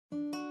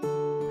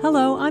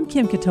Hello, I'm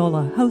Kim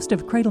Ketola, host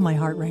of Cradle My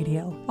Heart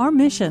Radio. Our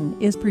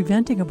mission is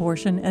preventing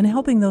abortion and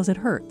helping those it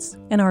hurts.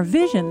 And our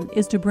vision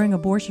is to bring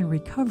abortion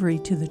recovery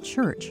to the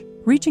church,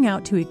 reaching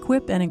out to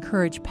equip and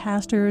encourage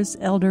pastors,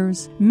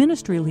 elders,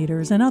 ministry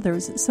leaders, and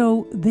others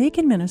so they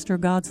can minister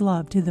God's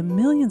love to the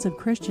millions of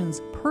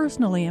Christians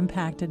personally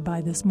impacted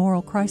by this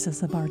moral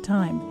crisis of our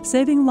time.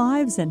 Saving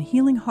lives and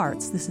healing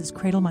hearts, this is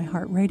Cradle My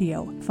Heart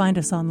Radio. Find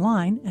us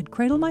online at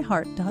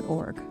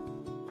cradlemyheart.org.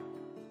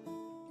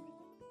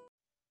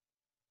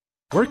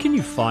 Where can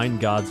you find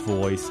God's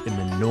voice in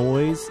the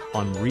noise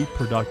on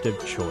reproductive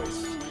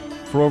choice?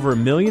 For over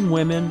 1 million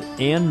women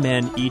and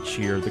men each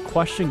year, the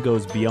question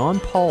goes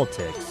beyond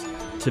politics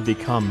to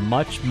become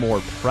much more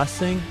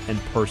pressing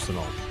and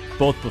personal,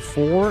 both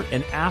before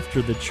and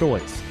after the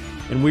choice.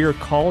 And we are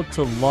called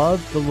to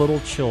love the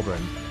little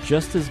children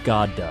just as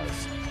God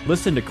does.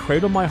 Listen to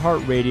Cradle My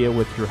Heart Radio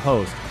with your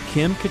host,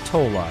 Kim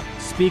Ketola,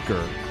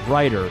 speaker,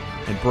 writer,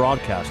 and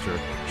broadcaster,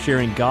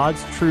 sharing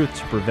God's truth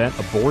to prevent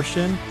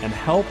abortion and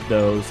help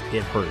those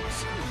it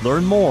hurts.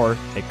 Learn more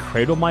at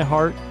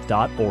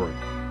cradlemyheart.org.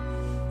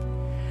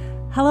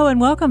 Hello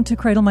and welcome to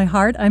Cradle My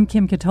Heart. I'm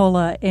Kim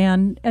Ketola,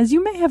 and as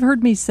you may have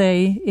heard me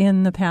say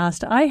in the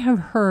past, I have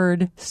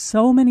heard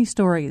so many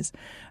stories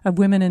of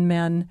women and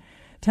men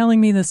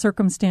telling me the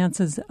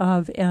circumstances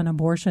of an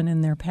abortion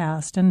in their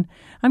past. And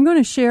I'm going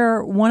to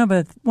share one of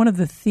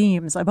the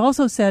themes. I've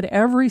also said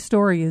every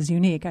story is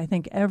unique. I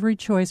think every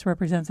choice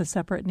represents a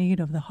separate need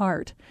of the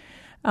heart.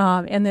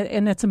 And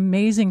it's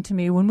amazing to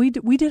me. When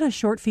we did a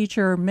short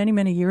feature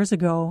many years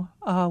ago,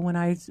 when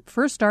I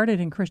first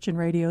started in Christian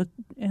radio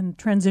and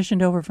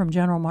transitioned over from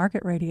general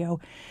market radio,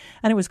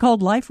 and it was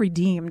called Life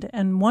Redeemed.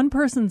 And one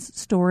person's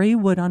story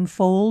would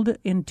unfold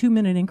in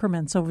 2-minute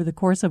increments over the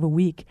course of a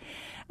week.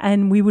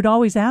 And we would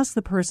always ask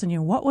the person,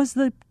 what was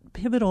the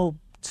pivotal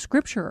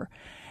scripture?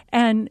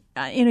 And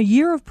in a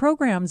year of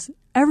programs,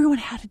 everyone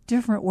had a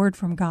different word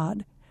from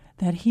God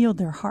that healed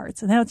their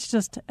hearts. And that's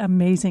just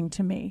amazing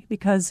to me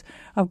because,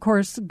 of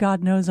course,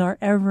 God knows our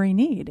every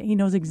need. He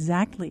knows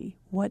exactly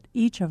what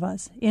each of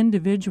us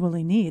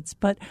individually needs.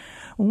 But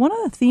one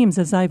of the themes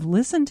as I've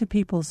listened to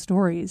people's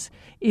stories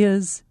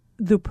is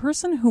the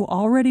person who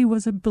already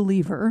was a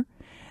believer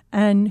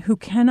and who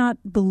cannot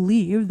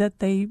believe that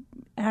they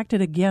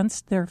acted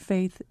against their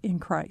faith in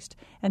Christ.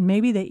 And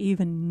maybe they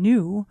even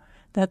knew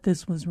that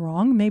this was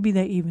wrong. Maybe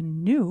they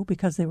even knew,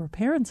 because they were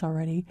parents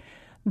already,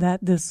 that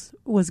this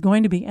was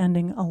going to be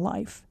ending a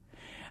life.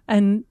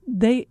 And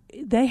they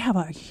have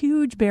a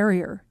huge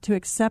barrier to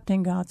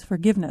accepting God's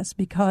forgiveness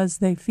because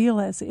they feel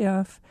as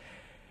if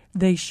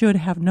they should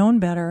have known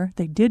better.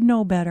 They did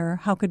know better.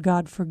 How could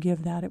God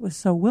forgive that? It was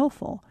so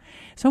willful.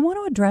 So I want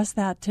to address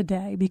that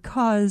today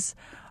because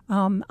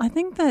I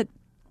think that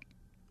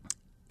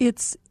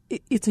it's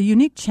a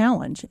unique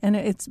challenge, and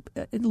it's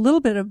a little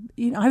bit of,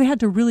 I had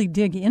to really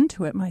dig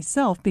into it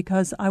myself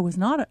because I was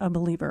not a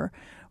believer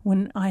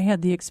when I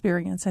had the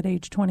experience at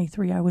age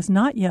 23. I was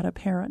not yet a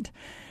parent.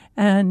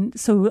 And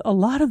so a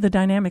lot of the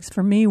dynamics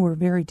for me were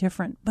very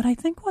different. But I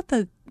think what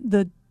the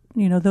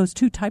those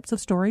two types of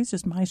stories,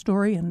 just my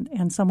story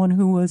and someone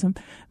who was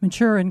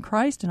mature in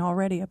Christ and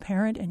already a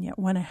parent and yet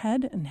went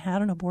ahead and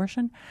had an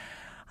abortion,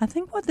 I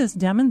think what this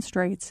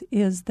demonstrates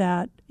is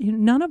that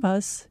none of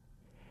us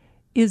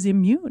is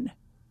immune.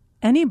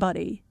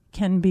 Anybody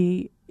can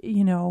be,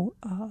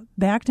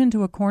 backed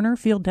into a corner,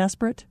 feel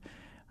desperate.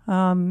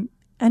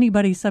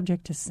 Anybody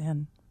subject to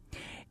sin.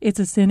 It's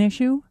a sin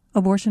issue.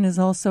 Abortion is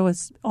also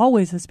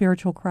always a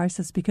spiritual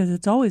crisis because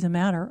it's always a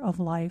matter of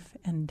life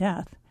and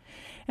death.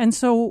 And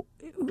so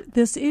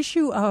this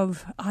issue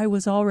of I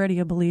was already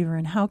a believer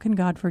and how can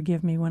God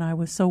forgive me when I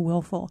was so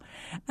willful?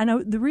 And I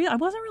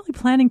wasn't really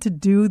planning to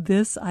do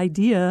this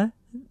idea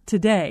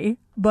today,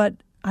 but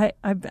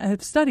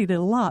I've studied it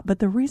a lot. But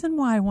the reason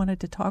why I wanted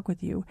to talk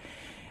with you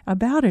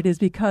about it is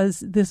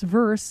because this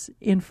verse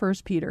in 1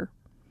 Peter,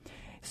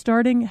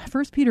 starting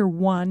 1 Peter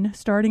 1,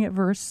 starting at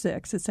verse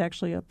 6, it's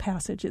actually a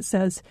passage. It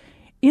says,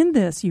 "In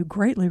this you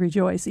greatly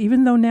rejoice,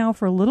 even though now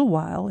for a little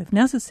while, if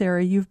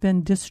necessary, you've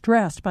been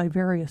distressed by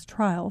various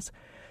trials,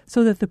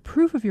 so that the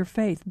proof of your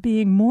faith,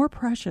 being more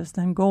precious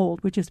than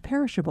gold, which is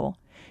perishable,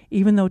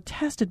 even though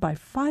tested by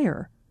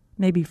fire,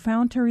 may be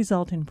found to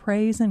result in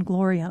praise and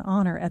glory and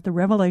honor at the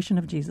revelation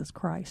of Jesus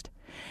Christ.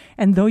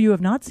 And though you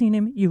have not seen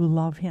him, you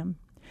love him.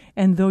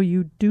 And though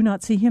you do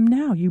not see him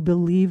now, you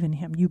believe in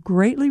him. You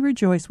greatly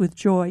rejoice with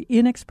joy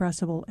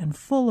inexpressible and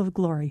full of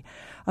glory,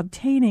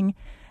 obtaining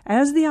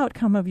as the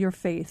outcome of your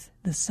faith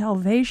the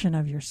salvation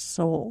of your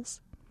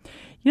souls."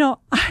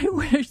 I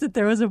wish that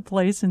there was a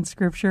place in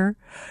Scripture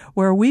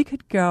where we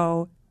could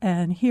go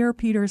and hear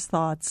Peter's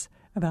thoughts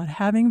about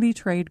having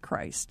betrayed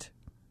Christ,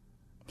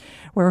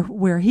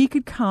 where he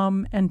could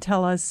come and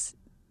tell us,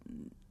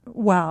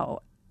 wow,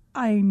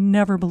 I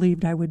never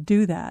believed I would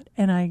do that,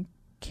 and I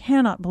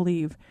cannot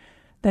believe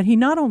that he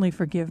not only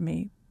forgave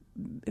me,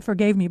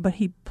 but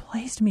he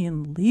placed me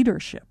in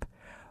leadership.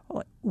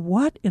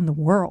 What in the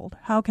world?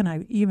 How can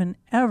I even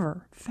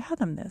ever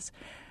fathom this?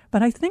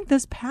 But I think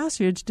this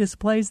passage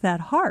displays that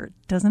heart,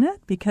 doesn't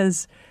it?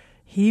 Because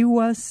He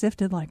was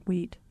sifted like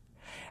wheat.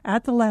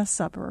 At the Last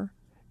Supper,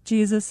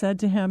 Jesus said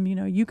to him,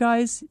 you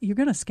guys, you're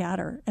going to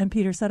scatter. And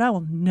Peter said, I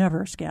will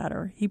never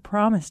scatter. He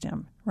promised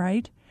him,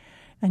 right?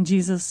 And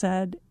Jesus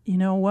said, you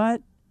know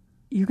what?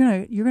 You're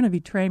going to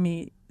betray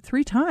me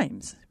 3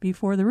 times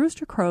before the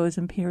rooster crows.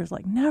 And Peter's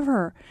like,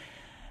 never.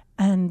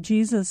 And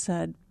Jesus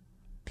said,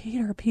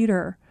 Peter,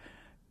 Peter,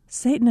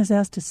 Satan has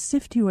asked to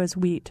sift you as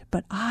wheat,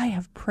 but I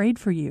have prayed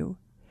for you.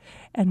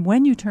 And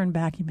when you turn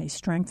back, you may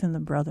strengthen the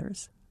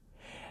brothers.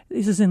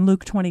 This is in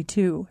Luke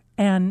 22.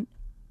 And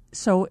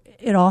so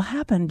it all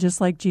happened just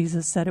like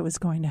Jesus said it was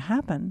going to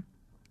happen.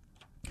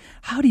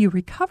 How do you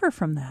recover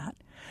from that?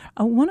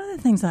 One of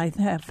the things I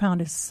have found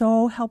is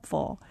so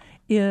helpful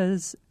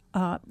is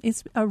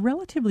it's a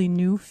relatively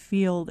new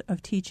field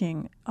of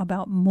teaching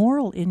about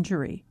moral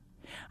injury.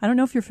 I don't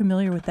know if you're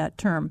familiar with that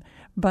term,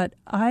 but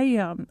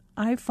I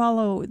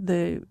follow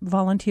the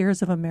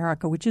Volunteers of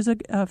America, which is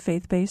a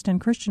faith-based and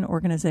Christian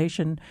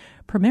organization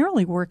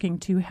primarily working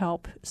to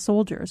help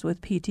soldiers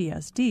with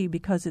PTSD,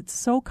 because it's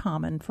so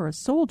common for a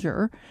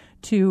soldier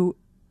to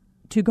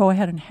go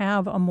ahead and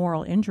have a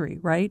moral injury,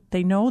 right?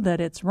 They know that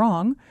it's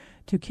wrong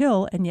to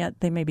kill, and yet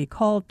they may be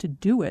called to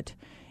do it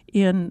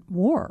in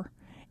war.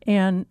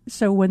 And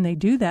so when they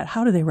do that,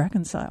 how do they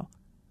reconcile?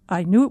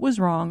 I knew it was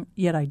wrong,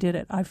 yet I did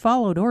it. I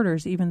followed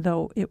orders even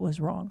though it was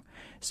wrong.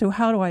 So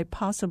how do I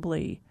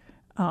possibly,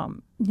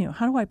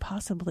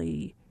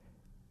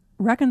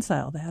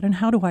 reconcile that, and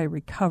how do I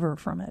recover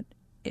from it,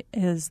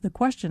 is the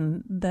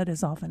question that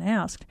is often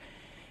asked.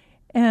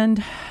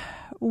 And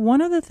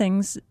one of the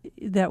things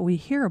that we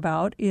hear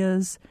about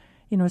is,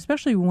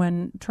 especially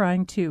when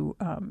trying to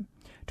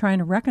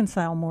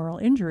reconcile moral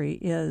injury,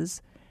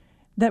 is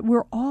that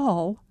we're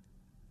all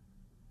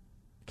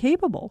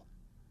capable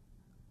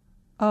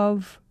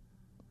of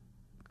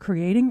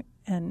creating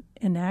and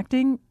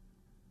enacting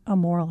a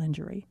moral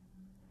injury.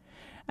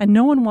 And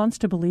no one wants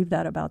to believe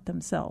that about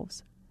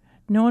themselves.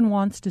 No one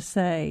wants to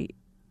say,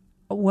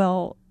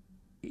 well,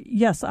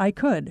 yes, I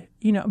could,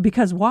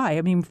 because why?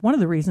 I mean, one of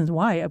the reasons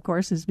why, of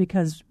course, is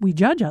because we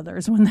judge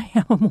others when they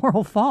have a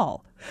moral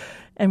fall.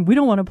 And we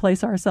don't want to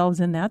place ourselves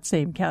in that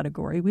same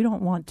category. We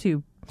don't want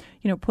to,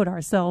 put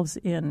ourselves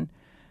in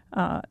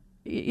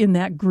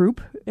that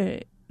group,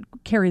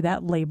 carry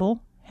that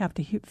label, have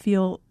to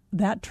feel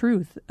that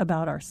truth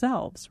about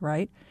ourselves,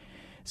 right?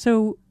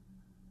 So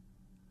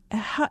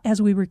as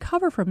we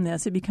recover from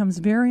this, it becomes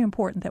very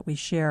important that we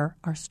share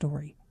our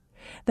story,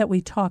 that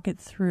we talk it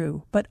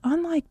through. But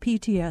unlike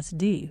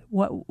PTSD,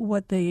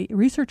 what the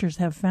researchers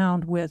have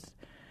found with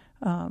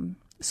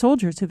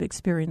soldiers who've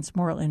experienced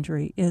moral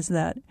injury is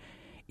that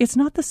it's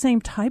not the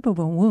same type of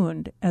a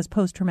wound as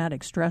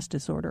post-traumatic stress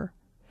disorder.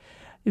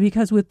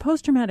 Because with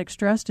post-traumatic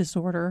stress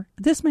disorder,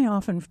 this may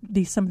often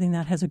be something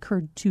that has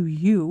occurred to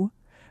you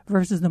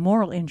versus the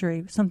moral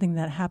injury, something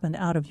that happened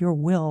out of your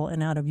will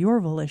and out of your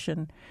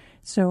volition.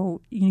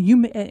 So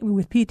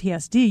with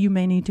PTSD, you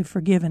may need to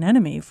forgive an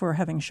enemy for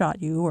having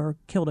shot you or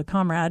killed a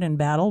comrade in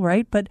battle,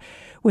 right? But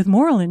with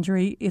moral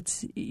injury,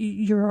 it's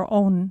your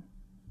own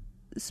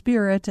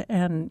spirit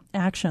and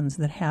actions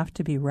that have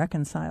to be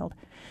reconciled.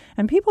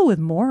 And people with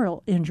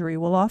moral injury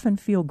will often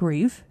feel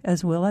grief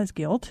as well as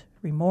guilt,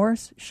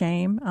 remorse,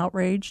 shame,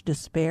 outrage,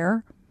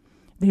 despair.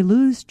 They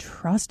lose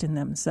trust in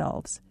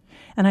themselves.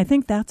 And I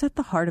think that's at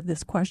the heart of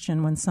this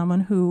question when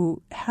someone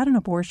who had an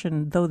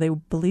abortion, though they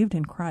believed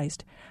in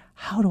Christ,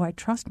 how do I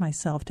trust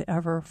myself to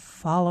ever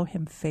follow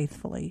him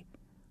faithfully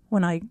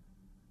when I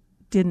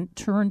didn't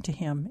turn to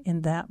him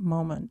in that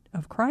moment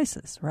of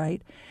crisis,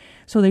 right?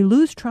 So they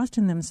lose trust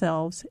in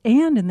themselves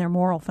and in their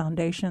moral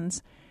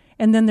foundations,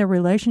 and then their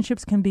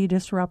relationships can be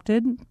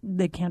disrupted.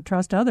 They can't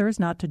trust others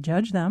not to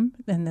judge them,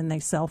 and then they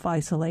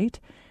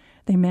self-isolate.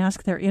 They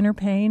mask their inner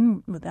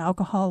pain with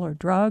alcohol or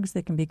drugs.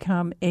 They can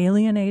become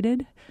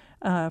alienated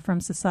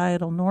from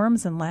societal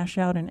norms and lash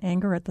out in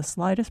anger at the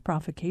slightest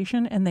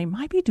provocation. And they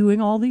might be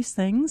doing all these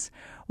things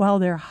while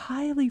they're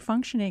highly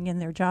functioning in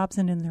their jobs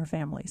and in their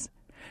families.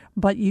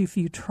 But if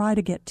you try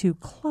to get too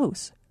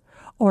close,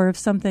 or if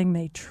something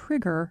may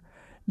trigger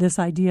this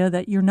idea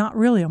that you're not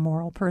really a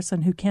moral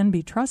person who can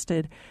be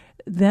trusted,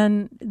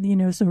 then,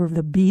 sort of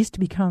the beast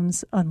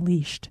becomes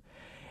unleashed.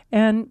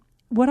 And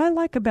what I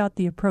like about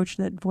the approach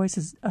that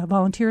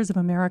Volunteers of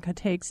America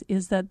takes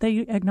is that they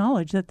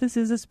acknowledge that this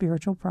is a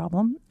spiritual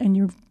problem, and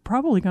you're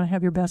probably going to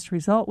have your best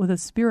result with a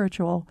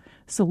spiritual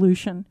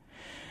solution.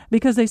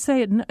 Because they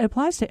say it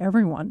applies to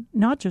everyone,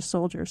 not just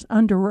soldiers,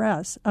 under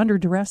duress,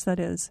 that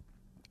is.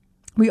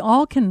 We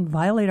all can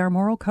violate our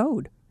moral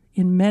code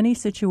in many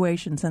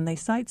situations, and they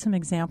cite some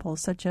examples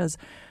such as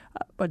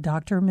a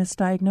doctor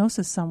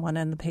misdiagnoses someone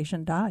and the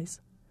patient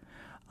dies.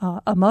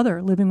 A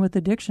mother living with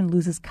addiction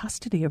loses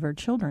custody of her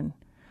children.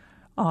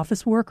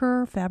 Office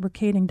worker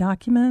fabricating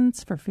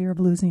documents for fear of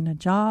losing a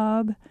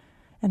job.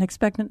 An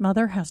expectant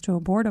mother has to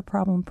abort a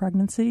problem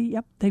pregnancy.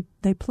 Yep,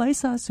 they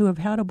place us who have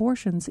had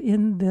abortions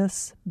in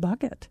this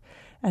bucket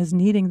as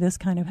needing this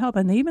kind of help.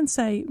 And they even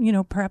say,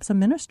 perhaps a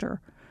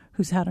minister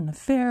who's had an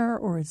affair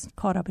or is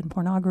caught up in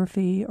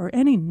pornography or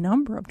any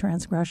number of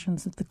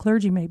transgressions that the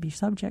clergy may be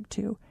subject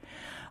to.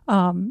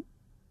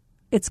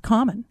 It's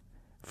common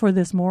for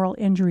this moral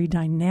injury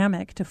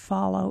dynamic to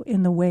follow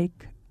in the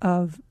wake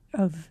of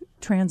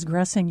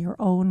transgressing your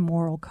own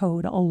moral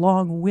code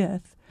along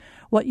with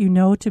what you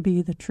know to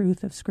be the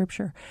truth of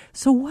Scripture.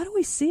 So what do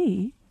we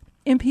see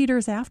in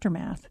Peter's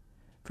aftermath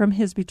from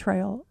his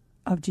betrayal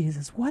of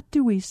Jesus? What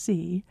do we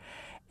see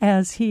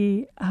as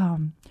he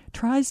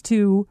tries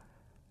to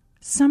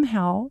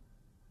somehow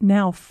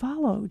now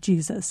follow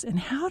Jesus? And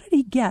how did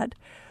he get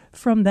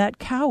from that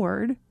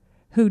coward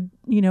who,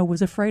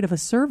 was afraid of a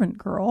servant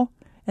girl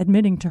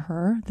admitting to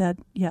her that,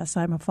 yes,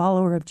 I'm a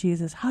follower of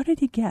Jesus? How did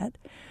he get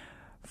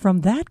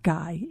from that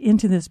guy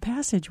into this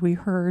passage we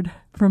heard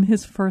from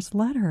his first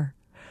letter,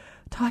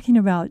 talking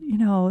about,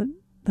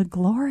 the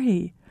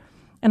glory?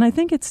 And I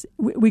think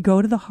we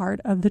go to the heart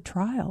of the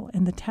trial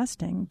and the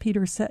testing.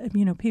 Peter said,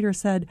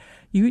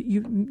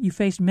 you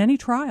faced many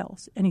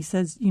trials, and he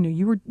says,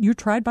 you're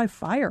tried by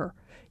fire.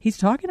 He's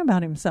talking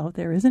about himself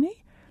there, isn't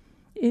he?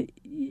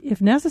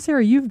 If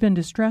necessary, you've been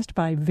distressed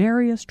by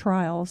various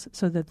trials,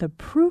 so that the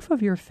proof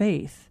of your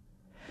faith,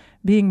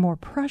 being more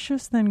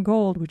precious than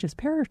gold, which is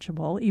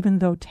perishable, even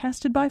though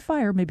tested by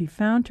fire, may be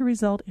found to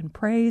result in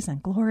praise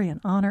and glory and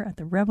honor at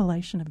the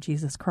revelation of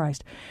Jesus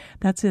Christ.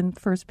 That's in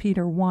 1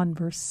 Peter 1,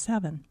 verse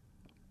 7.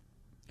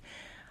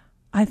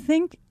 I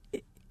think,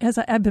 as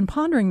I've been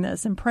pondering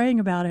this and praying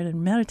about it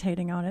and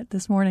meditating on it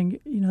this morning,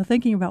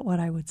 thinking about what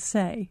I would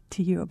say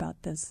to you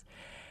about this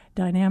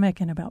dynamic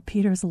and about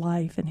Peter's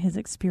life and his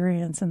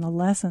experience and the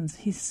lessons.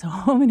 He's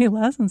so many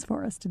lessons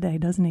for us today,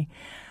 doesn't he?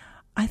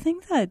 I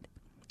think that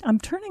I'm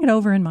turning it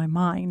over in my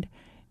mind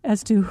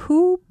as to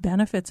who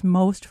benefits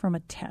most from a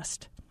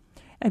test.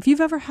 If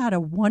you've ever had a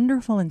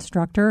wonderful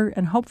instructor,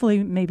 and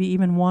hopefully maybe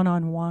even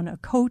one-on-one, a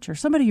coach or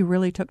somebody who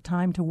really took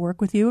time to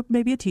work with you,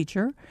 maybe a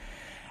teacher,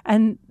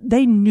 and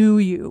they knew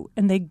you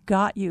and they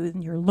got you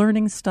in your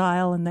learning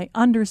style and they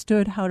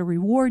understood how to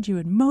reward you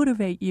and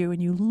motivate you,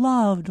 and you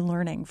loved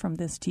learning from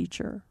this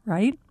teacher,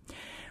 right?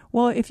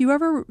 Well, if you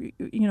ever,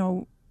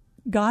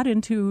 got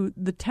into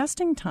the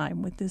testing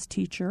time with this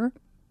teacher,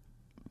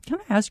 kind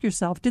of ask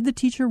yourself, did the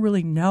teacher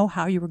really know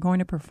how you were going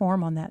to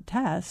perform on that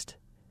test?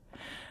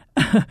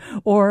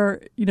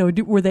 Or,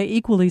 were they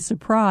equally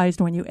surprised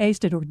when you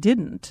aced it or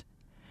didn't?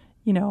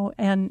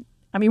 And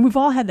I mean, we've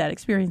all had that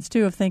experience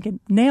too of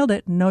thinking, nailed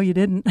it, no, you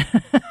didn't.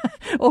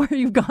 Or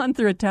you've gone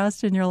through a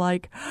test and you're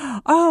like,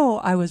 oh,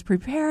 I was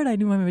prepared, I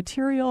knew my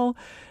material.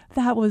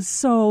 That was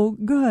so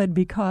good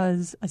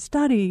because I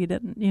studied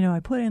and, I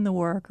put in the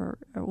work or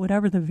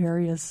whatever the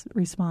various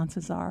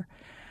responses are.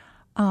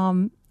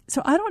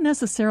 So I don't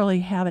necessarily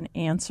have an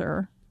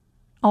answer,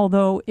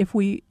 although if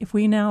we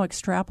now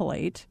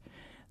extrapolate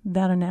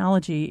that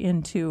analogy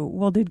into,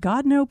 well, did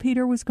God know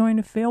Peter was going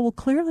to fail? Well,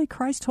 clearly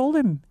Christ told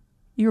him,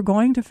 you're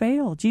going to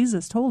fail.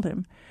 Jesus told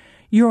him,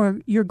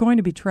 you're going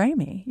to betray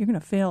me. You're going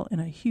to fail in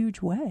a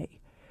huge way.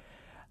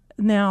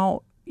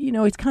 Now,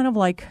 it's kind of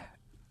like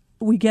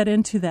we get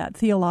into that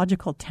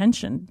theological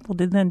tension. Well,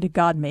 did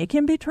God make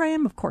him betray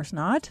him? Of course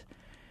not.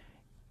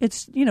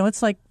 It's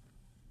like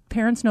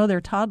parents know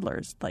their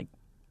toddlers, like,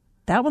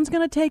 that one's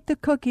going to take the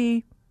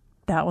cookie.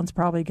 That one's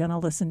probably going to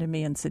listen to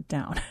me and sit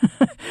down.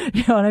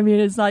 You know what I mean?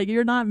 It's like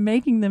you're not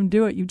making them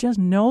do it. You just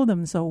know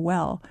them so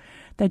well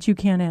that you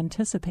can't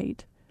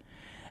anticipate.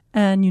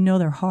 And you know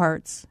their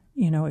hearts.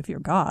 If you're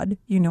God,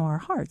 you know our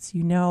hearts.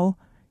 You know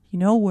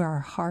where our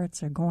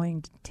hearts are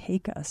going to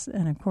take us.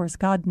 And, of course,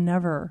 God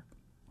never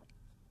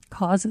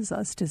causes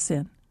us to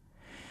sin.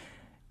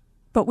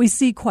 But we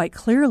see quite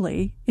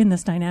clearly in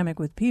this dynamic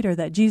with Peter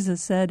that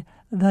Jesus said,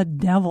 the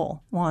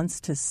devil wants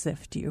to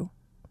sift you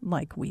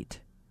like wheat.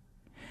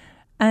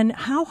 And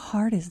how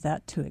hard is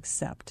that to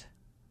accept?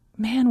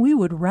 Man, we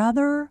would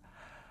rather,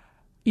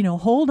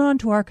 hold on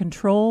to our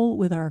control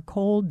with our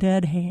cold,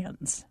 dead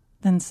hands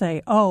than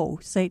say, oh,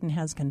 Satan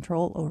has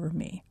control over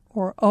me.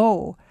 Or,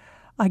 oh,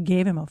 I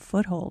gave him a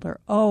foothold. Or,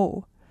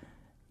 oh,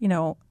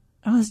 I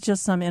was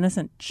just some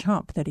innocent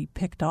chump that he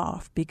picked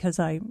off because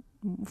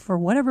for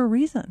whatever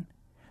reason.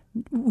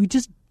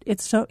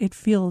 It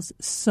feels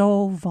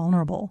so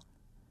vulnerable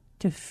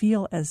to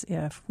feel as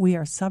if we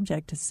are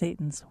subject to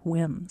Satan's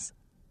whims.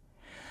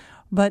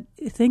 But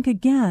think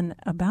again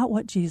about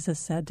what Jesus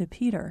said to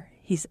Peter.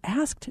 He's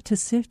asked to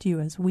sift you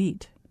as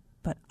wheat,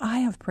 but I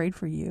have prayed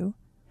for you.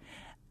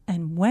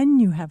 And when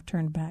you have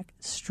turned back,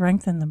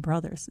 strengthen the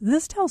brothers.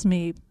 This tells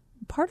me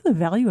part of the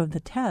value of the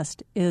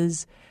test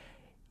is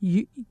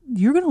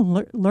you're going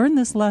to learn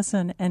this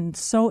lesson and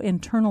so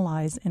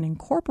internalize and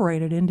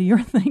incorporate it into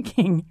your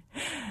thinking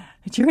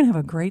that you're going to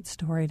have a great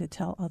story to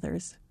tell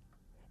others.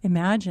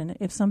 Imagine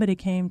if somebody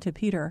came to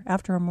Peter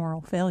after a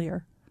moral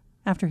failure,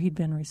 after he'd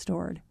been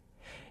restored.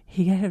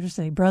 He had to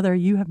say, brother,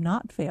 you have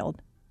not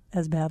failed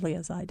as badly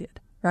as I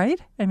did,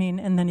 right? I mean,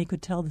 and then he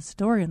could tell the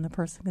story and the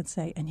person could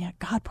say, and yet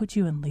God put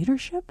you in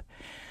leadership?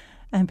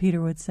 And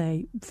Peter would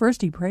say,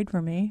 first he prayed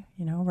for me,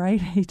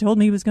 right? He told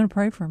me he was going to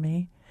pray for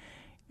me.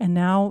 And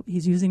now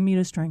he's using me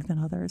to strengthen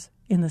others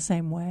in the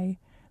same way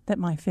that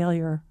my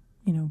failure,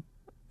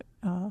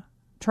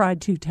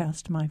 tried to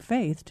test my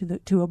faith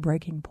to a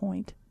breaking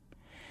point.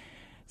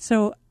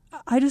 So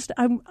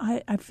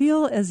I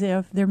feel as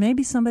if there may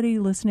be somebody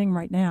listening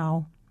right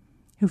now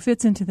who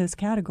fits into this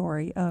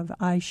category of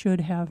I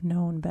should have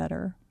known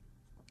better.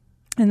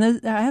 And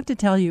I have to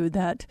tell you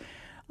that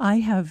I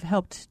have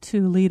helped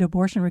to lead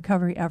abortion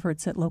recovery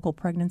efforts at local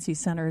pregnancy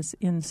centers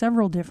in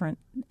several different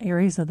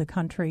areas of the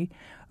country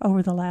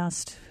over the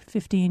last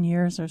 15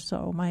 years or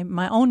so.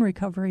 My own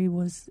recovery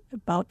was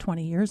about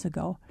 20 years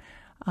ago.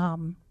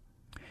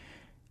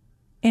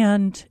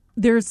 And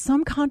there's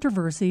some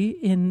controversy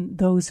in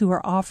those who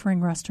are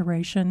offering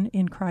restoration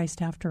in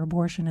Christ after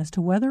abortion as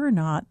to whether or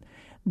not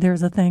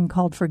there's a thing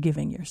called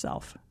forgiving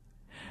yourself.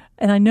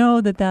 And I know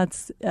that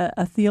that's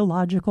a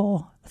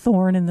theological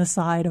thorn in the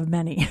side of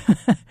many.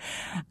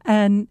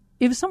 And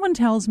if someone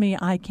tells me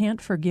I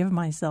can't forgive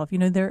myself,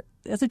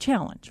 there's a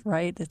challenge,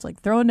 right? It's like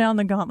throwing down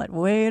the gauntlet.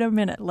 Wait a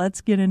minute, let's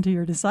get into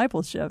your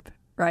discipleship,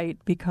 right?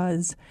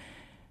 Because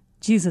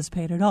Jesus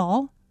paid it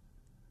all.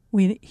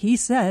 He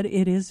said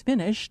it is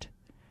finished.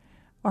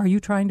 Are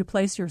you trying to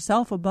place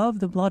yourself above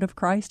the blood of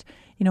Christ?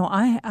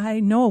 I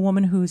know a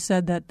woman who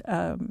said that,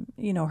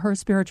 her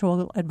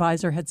spiritual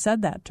advisor had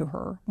said that to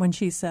her when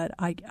she said,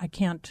 I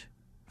can't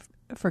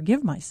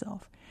forgive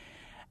myself.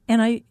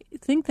 And I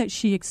think that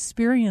she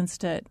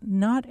experienced it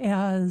not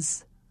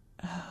as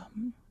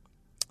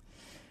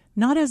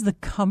the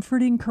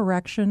comforting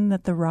correction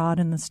that the rod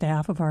and the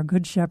staff of our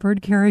good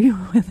shepherd carry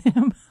with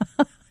him.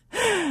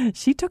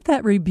 She took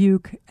that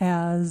rebuke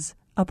as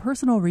a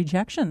personal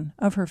rejection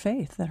of her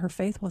faith, that her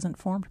faith wasn't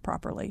formed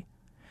properly.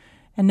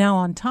 And now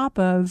on top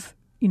of,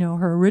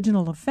 her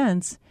original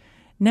offense,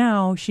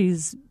 now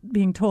she's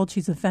being told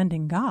she's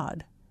offending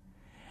God.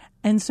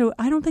 And so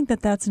I don't think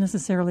that that's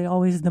necessarily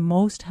always the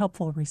most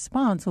helpful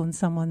response when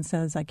someone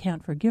says, I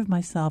can't forgive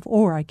myself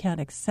or I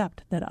can't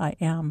accept that I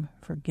am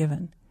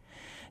forgiven.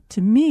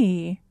 To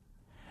me,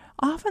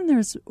 often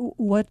there's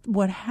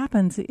what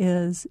happens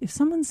is if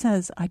someone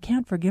says, I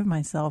can't forgive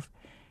myself,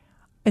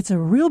 it's a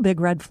real big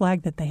red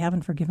flag that they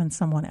haven't forgiven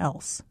someone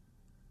else.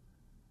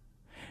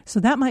 So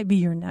that might be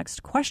your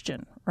next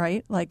question,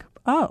 right? Like,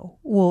 oh,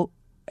 well,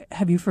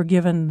 have you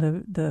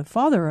forgiven the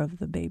father of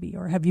the baby?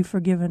 Or have you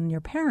forgiven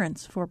your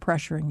parents for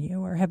pressuring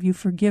you? Or have you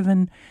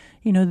forgiven,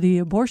 the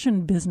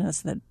abortion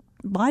business that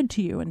lied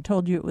to you and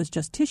told you it was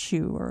just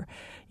tissue? Or,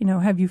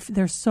 have you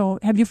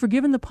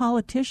forgiven the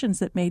politicians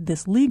that made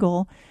this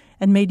legal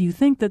and made you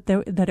think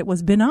that it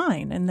was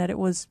benign and that it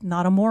was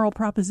not a moral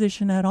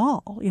proposition at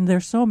all? And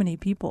there's so many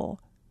people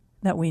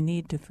that we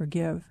need to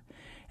forgive.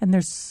 And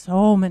there's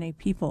so many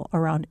people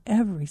around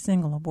every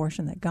single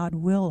abortion that God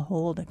will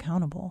hold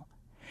accountable.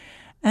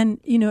 And,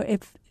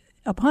 if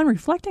upon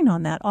reflecting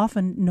on that,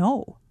 often,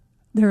 no,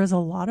 there is a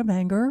lot of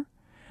anger,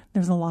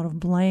 there's a lot of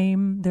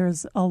blame,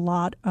 there's a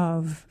lot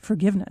of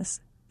forgiveness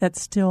that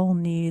still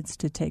needs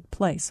to take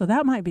place. So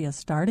that might be a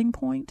starting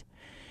point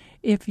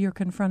if you're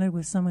confronted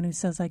with someone who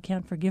says, I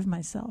can't forgive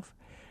myself.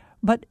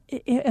 But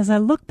as I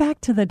look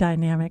back to the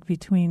dynamic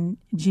between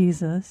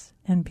Jesus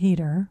and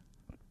Peter,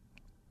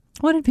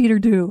 what did Peter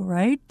do,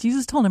 right?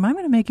 Jesus told him, I'm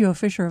going to make you a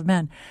fisher of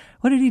men.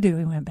 What did he do?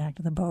 He went back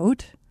to the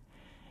boat.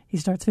 He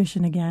starts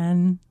fishing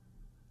again.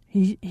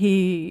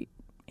 He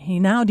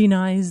now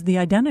denies the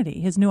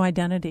identity, his new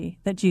identity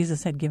that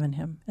Jesus had given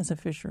him as a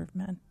fisher of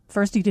men.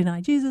 First he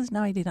denied Jesus,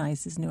 now he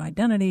denies his new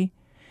identity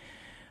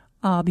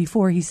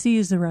before he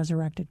sees the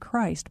resurrected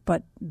Christ.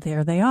 But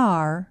there they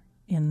are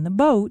in the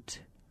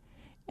boat,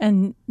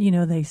 and,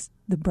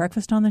 the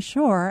breakfast on the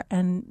shore,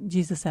 and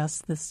Jesus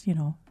asks this,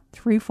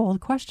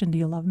 threefold question, do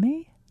you love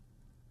me?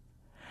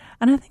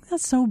 And I think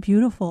that's so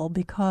beautiful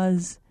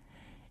because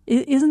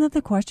isn't that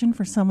the question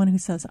for someone who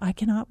says, I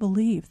cannot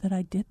believe that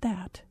I did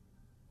that?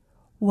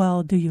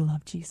 Well, do you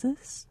love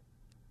Jesus?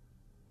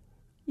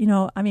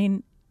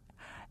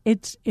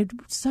 It's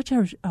such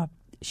a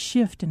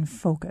shift in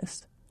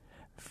focus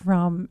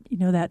from,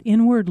 that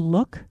inward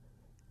look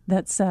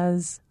that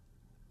says,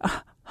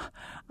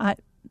 I'm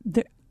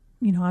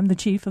the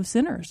chief of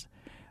sinners.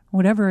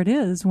 Whatever it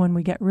is, when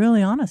we get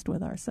really honest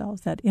with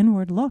ourselves, that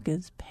inward look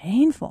is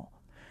painful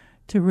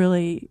to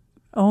really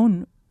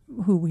own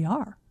who we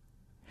are.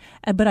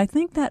 But I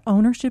think that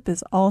ownership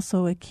is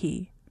also a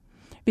key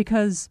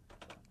because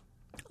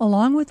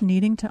along with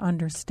needing to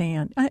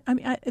understand,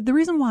 the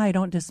reason why I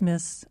don't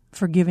dismiss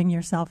forgiving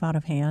yourself out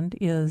of hand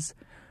is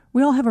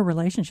we all have a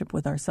relationship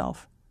with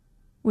ourselves.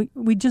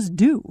 We just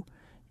do,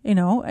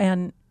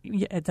 and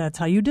that's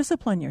how you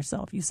discipline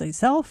yourself. You say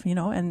self,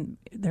 and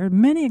there are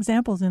many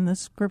examples in the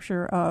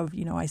scripture of,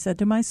 I said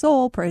to my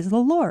soul, praise the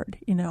Lord,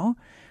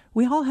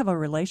 We all have a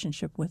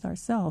relationship with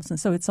ourselves, and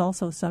so it's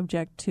also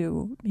subject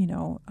to,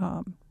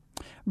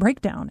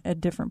 breakdown at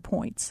different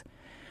points.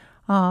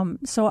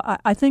 So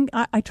I think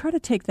I try to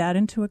take that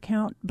into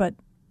account, but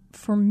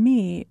for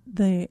me,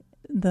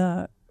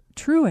 the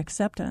true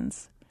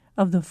acceptance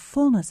of the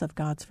fullness of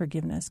God's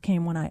forgiveness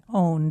came when I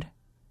owned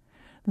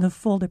the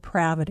full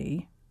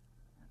depravity,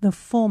 the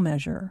full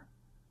measure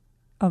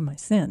of my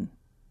sin.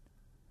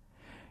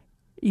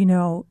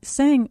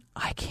 Saying,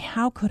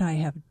 how could I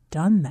have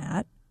done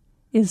that,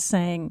 is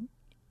saying,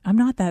 I'm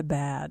not that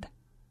bad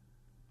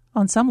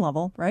on some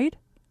level, right?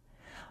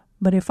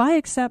 But if I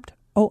accept,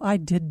 oh, I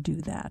did do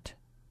that,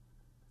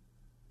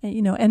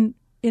 and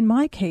in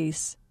my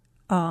case,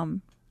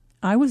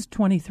 I was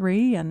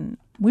 23 and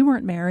we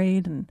weren't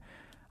married, and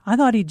I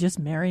thought he'd just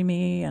marry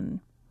me and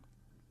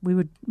we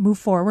would move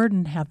forward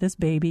and have this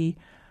baby.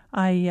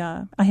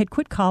 I had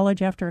quit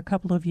college after a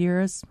couple of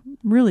years,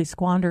 really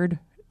squandered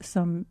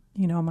some,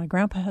 my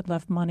grandpa had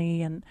left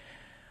money, and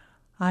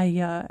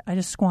I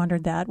just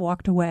squandered that,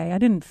 walked away. I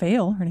didn't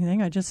fail or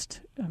anything.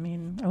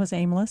 I was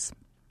aimless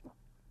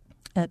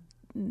at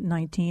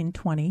 19,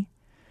 20.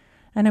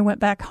 And I went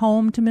back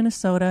home to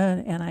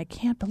Minnesota, and I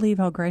can't believe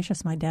how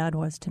gracious my dad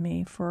was to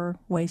me for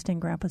wasting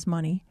Grandpa's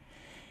money.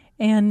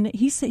 And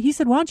he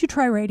said, why don't you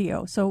try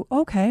radio? So,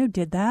 okay, I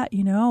did that,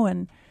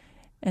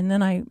 and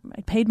then I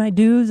paid my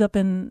dues up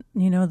in,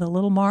 the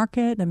little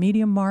market, the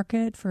medium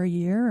market for a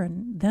year.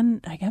 And then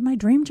I got my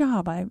dream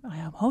job. I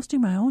am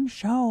hosting my own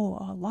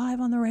show live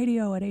on the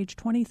radio at age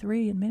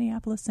 23 in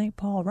Minneapolis, St.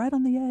 Paul, right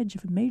on the edge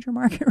of a major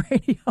market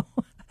radio.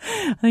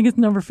 I think it's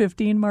number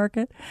 15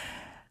 market.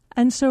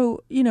 And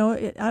so,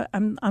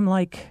 I'm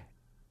like,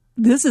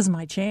 this is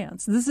my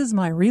chance. This is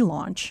my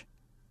relaunch.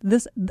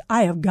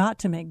 I have got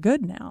to make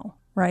good now,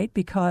 right?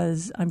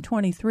 Because I'm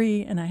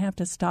 23 and I have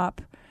to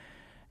stop.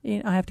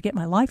 I have to get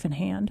my life in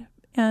hand.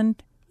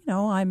 And,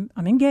 I'm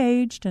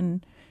engaged,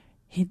 and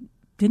he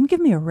didn't give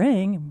me a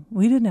ring.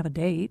 We didn't have a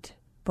date,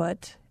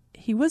 but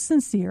he was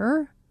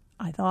sincere,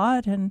 I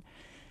thought. And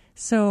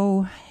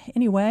so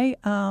anyway,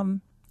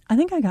 I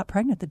think I got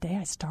pregnant the day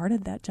I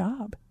started that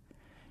job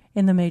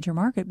in the major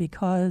market,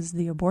 because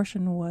the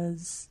abortion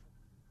was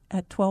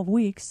at 12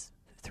 weeks,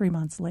 3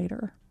 months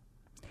later.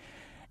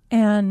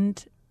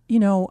 And,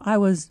 I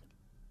was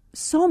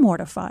so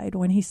mortified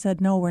when he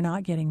said, no, we're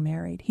not getting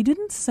married. He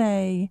didn't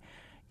say,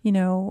 he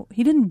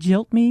didn't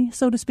jilt me,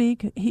 so to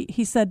speak.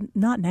 He said,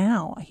 not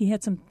now. He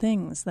had some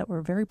things that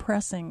were very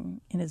pressing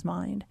in his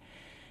mind.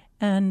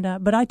 And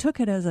but I took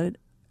it as an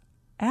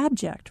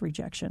abject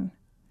rejection.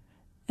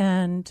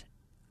 And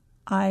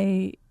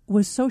I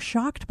was so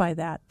shocked by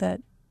that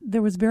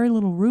there was very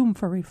little room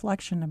for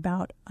reflection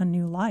about a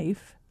new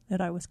life that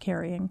I was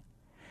carrying.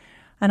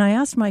 And I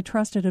asked my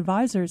trusted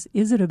advisors,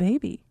 is it a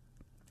baby?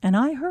 And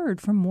I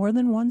heard from more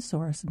than one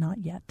source, not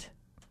yet,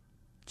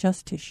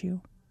 just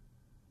tissue.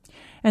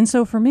 And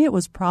so for me, it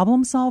was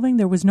problem solving.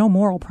 There was no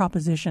moral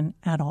proposition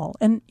at all.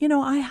 And,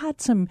 I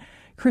had some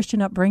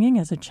Christian upbringing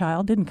as a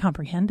child, didn't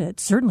comprehend it,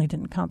 certainly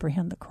didn't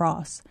comprehend the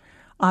cross.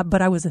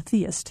 But I was a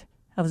theist.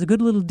 I was a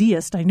good little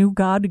deist. I knew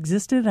God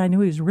existed. I knew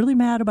he was really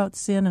mad about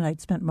sin, and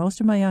I'd spent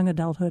most of my young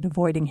adulthood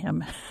avoiding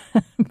him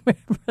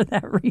for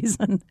that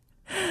reason.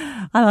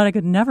 I thought I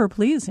could never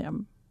please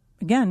him.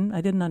 Again, I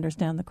didn't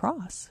understand the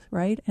cross,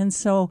 right? And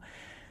so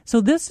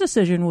this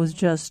decision was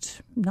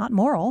just not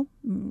moral.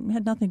 It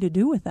had nothing to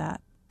do with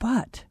that.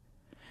 But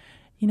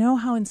you know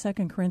how in 2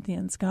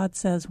 Corinthians God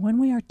says, when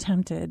we are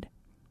tempted,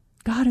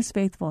 God is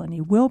faithful and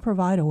he will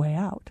provide a way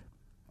out.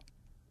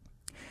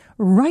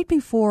 Right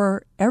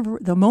before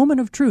the moment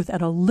of truth,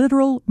 at a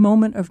literal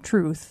moment of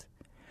truth,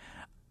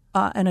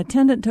 an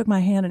attendant took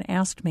my hand and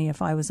asked me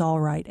if I was all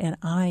right, and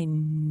I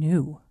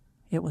knew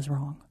it was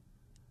wrong.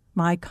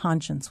 My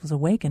conscience was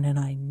awakened, and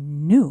I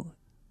knew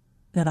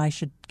that I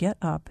should get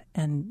up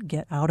and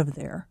get out of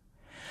there.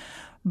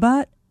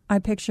 But I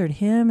pictured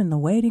him in the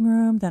waiting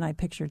room. Then I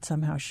pictured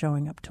somehow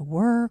showing up to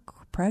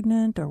work,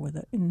 pregnant, or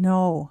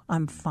no,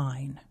 I'm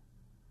fine.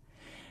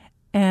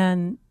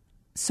 And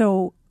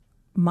so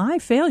my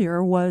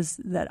failure was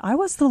that I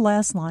was the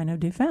last line of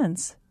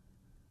defense,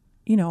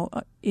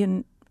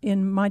 in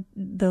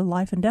the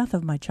life and death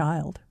of my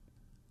child.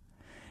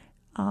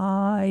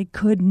 I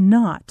could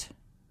not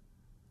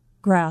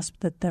grasp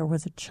that there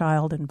was a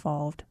child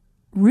involved,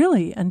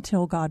 really,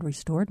 until God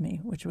restored me,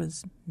 which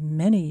was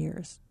many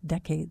years,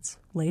 decades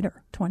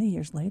later, 20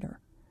 years later.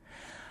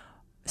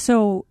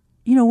 So,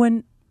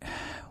 when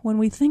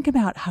we think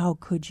about how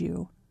could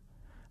you,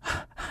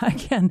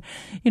 again,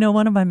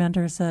 one of my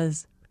mentors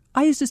says,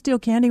 I used to steal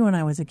candy when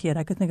I was a kid.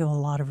 I could think of a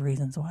lot of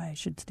reasons why I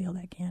should steal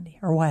that candy,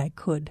 or why I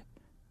could,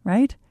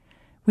 right?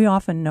 We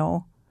often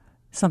know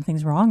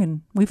something's wrong,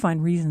 and we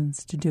find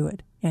reasons to do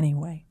it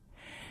anyway.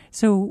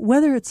 So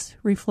whether it's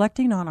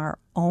reflecting on our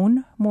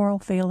own moral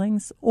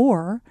failings,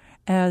 or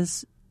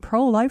as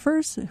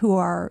pro-lifers who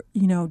are,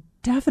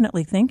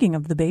 definitely thinking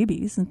of the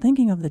babies and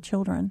thinking of the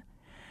children,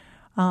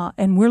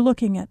 and we're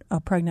looking at a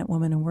pregnant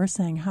woman and we're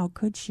saying, how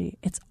could she?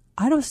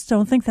 I just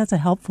don't think that's a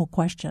helpful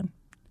question.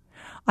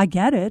 I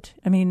get it.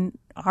 I mean,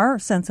 our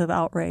sense of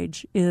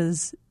outrage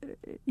is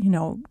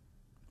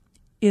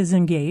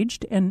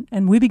engaged, and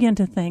we begin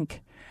to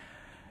think,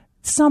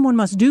 someone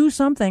must do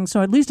something,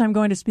 so at least I'm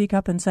going to speak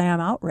up and say I'm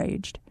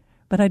outraged.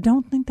 But I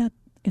don't think that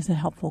is a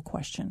helpful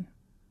question,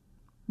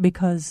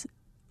 because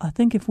I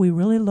think if we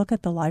really look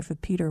at the life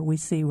of Peter, we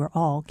see we're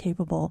all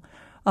capable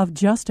of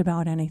just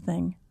about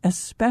anything,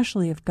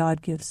 especially if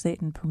God gives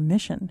Satan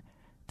permission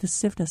to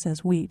sift us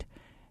as wheat,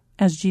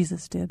 as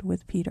Jesus did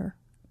with Peter.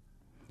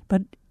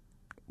 But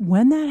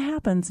when that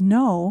happens,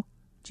 know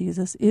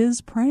Jesus is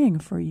praying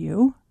for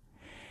you.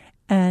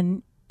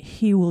 And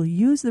He will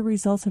use the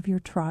results of your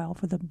trial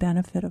for the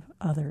benefit of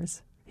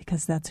others,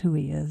 because that's who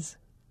He is,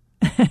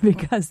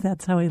 because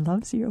that's how He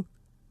loves you.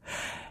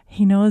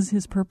 He knows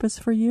His purpose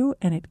for you,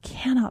 and it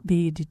cannot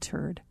be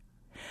deterred.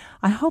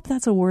 I hope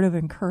that's a word of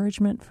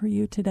encouragement for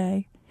you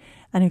today.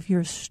 And if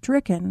you're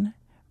stricken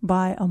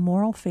by a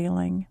moral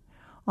failing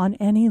on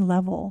any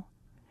level,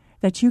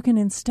 that you can,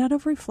 instead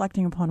of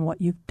reflecting upon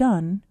what you've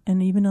done,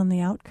 and even on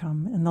the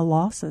outcome and the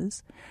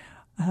losses,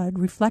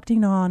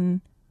 reflecting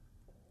on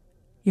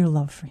your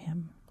love for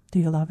Him. Do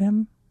you love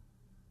Him?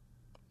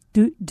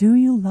 Do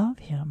you love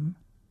Him?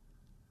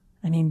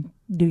 I mean,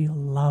 do you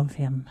love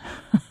Him?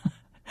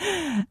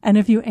 And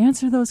if you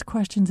answer those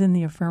questions in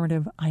the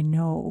affirmative, I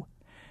know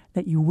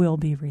that you will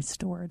be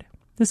restored.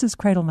 This is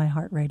Cradle My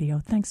Heart Radio.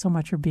 Thanks so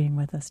much for being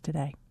with us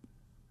today.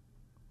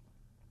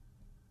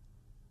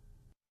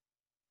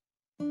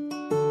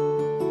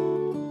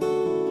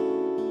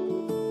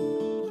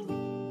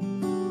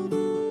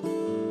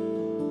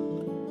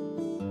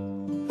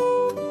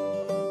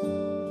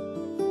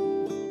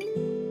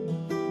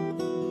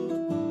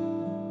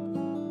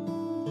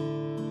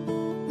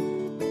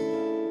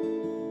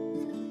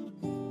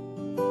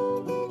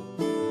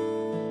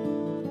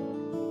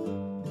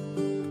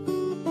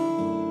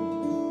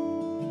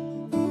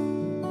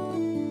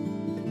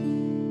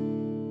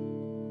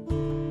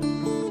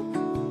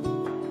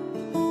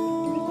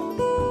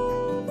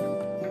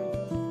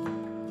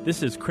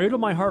 This is Cradle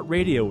My Heart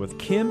Radio with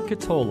Kim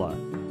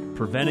Ketola,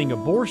 preventing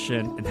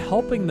abortion and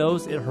helping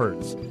those it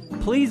hurts.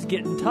 Please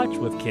get in touch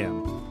with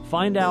Kim.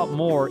 Find out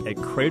more at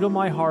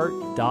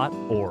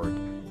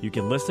cradlemyheart.org. You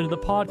can listen to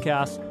the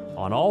podcast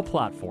on all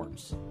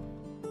platforms.